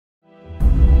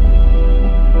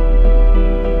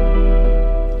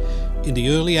In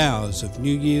the early hours of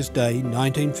New Year's Day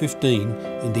 1915,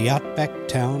 in the outback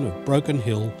town of Broken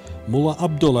Hill, Mullah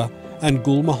Abdullah and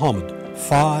Gul Muhammad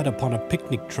fired upon a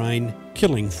picnic train,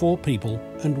 killing 4 people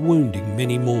and wounding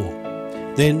many more.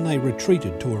 Then they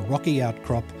retreated to a rocky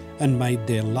outcrop and made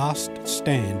their last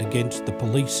stand against the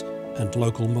police and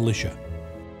local militia.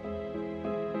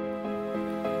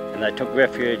 And they took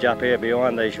refuge up here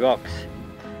behind these rocks,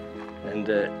 and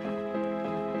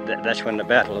that's when the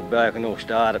Battle of Broken Hill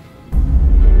started.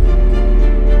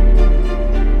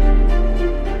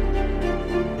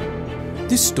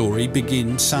 This story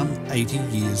begins some 80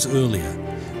 years earlier,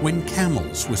 when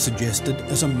camels were suggested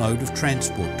as a mode of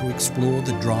transport to explore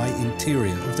the dry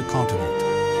interior of the continent.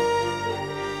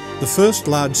 The first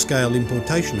large-scale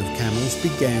importation of camels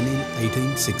began in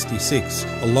 1866.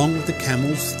 Along with the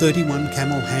camels, 31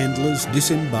 camel handlers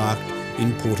disembarked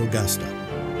in Port Augusta.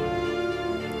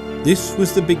 This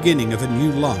was the beginning of a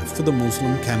new life for the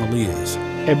Muslim Cameleers.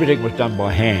 Everything was done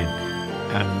by hand,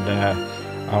 and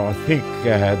I think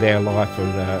their life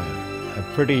was a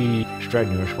pretty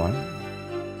strenuous one.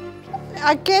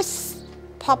 I guess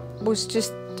Pop was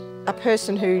just a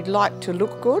person who liked to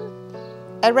look good.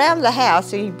 Around the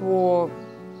house he wore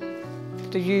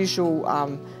the usual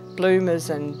bloomers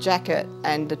and jacket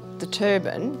and the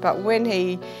turban, but when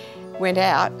he went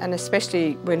out, and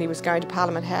especially when he was going to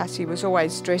Parliament House, he was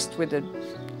always dressed with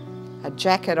a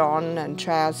jacket on and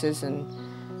trousers and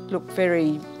looked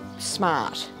very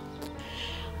smart.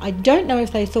 I don't know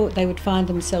if they thought they would find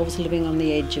themselves living on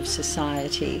the edge of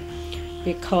society,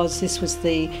 because this was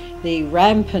the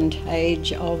rampant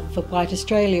age of the White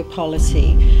Australia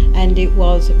policy, and it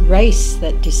was race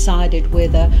that decided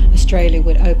whether Australia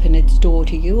would open its door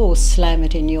to you or slam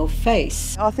it in your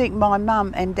face. I think my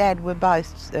mum and dad were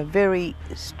both very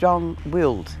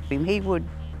strong-willed. He would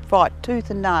fight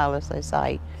tooth and nail, as they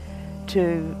say,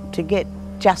 to get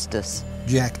justice.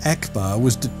 Jack Akbar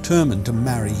was determined to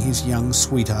marry his young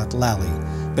sweetheart Lally,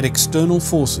 but external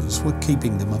forces were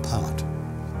keeping them apart.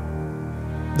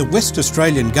 The West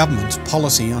Australian government's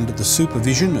policy under the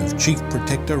supervision of Chief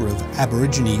Protector of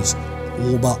Aborigines,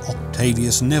 Orba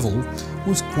Octavius Neville,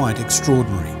 was quite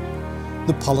extraordinary.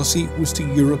 The policy was to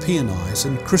Europeanise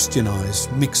and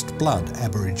Christianise mixed-blood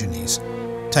Aborigines,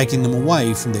 taking them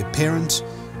away from their parents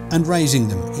and raising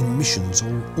them in missions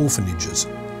or orphanages,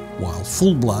 while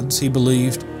full-bloods, he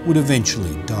believed, would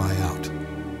eventually die out.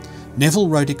 Neville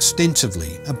wrote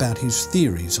extensively about his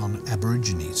theories on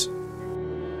Aborigines.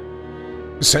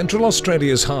 Central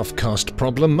Australia's half-caste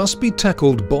problem must be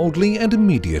tackled boldly and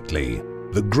immediately.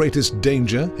 The greatest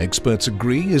danger, experts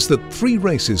agree, is that 3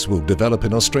 races will develop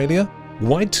in Australia: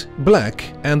 white, black,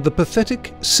 and the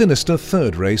pathetic, sinister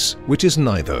third race, which is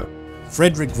neither.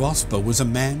 Frederick Vosper was a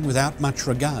man without much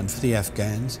regard for the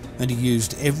Afghans, and he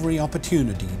used every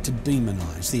opportunity to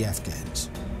demonise the Afghans.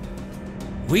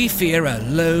 We fear a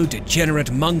low, degenerate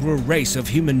mongrel race of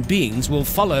human beings will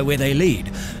follow where they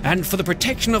lead, and for the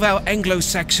protection of our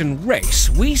Anglo-Saxon race,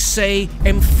 we say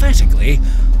emphatically,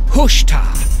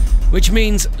 Hushtar, which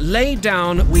means lay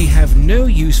down, we have no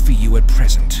use for you at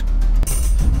present.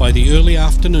 By the early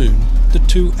afternoon, the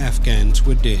 2 Afghans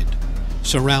were dead.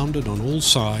 Surrounded on all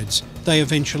sides, they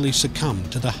eventually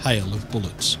succumbed to the hail of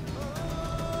bullets.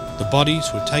 The bodies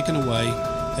were taken away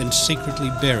and secretly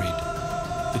buried.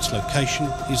 Its location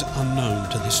is unknown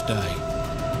to this day.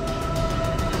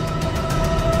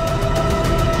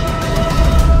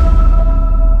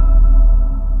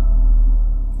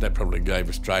 That probably gave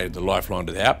Australia the lifeline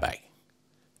to the outback.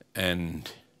 And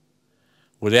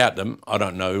without them, I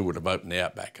don't know who would have opened the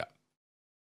outback up.